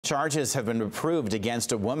Charges have been approved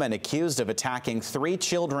against a woman accused of attacking 3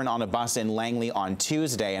 children on a bus in Langley on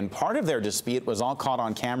Tuesday, and part of their dispute was all caught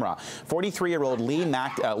on camera. 43-year-old Leah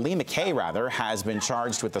MacKay has been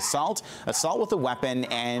charged with assault with a weapon,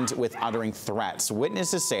 and with uttering threats.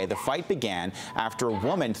 Witnesses say the fight began after a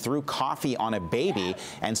woman threw coffee on a baby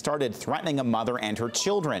and started threatening a mother and her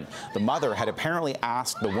children. The mother had apparently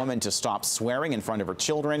asked the woman to stop swearing in front of her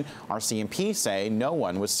children. RCMP say no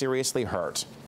one was seriously hurt.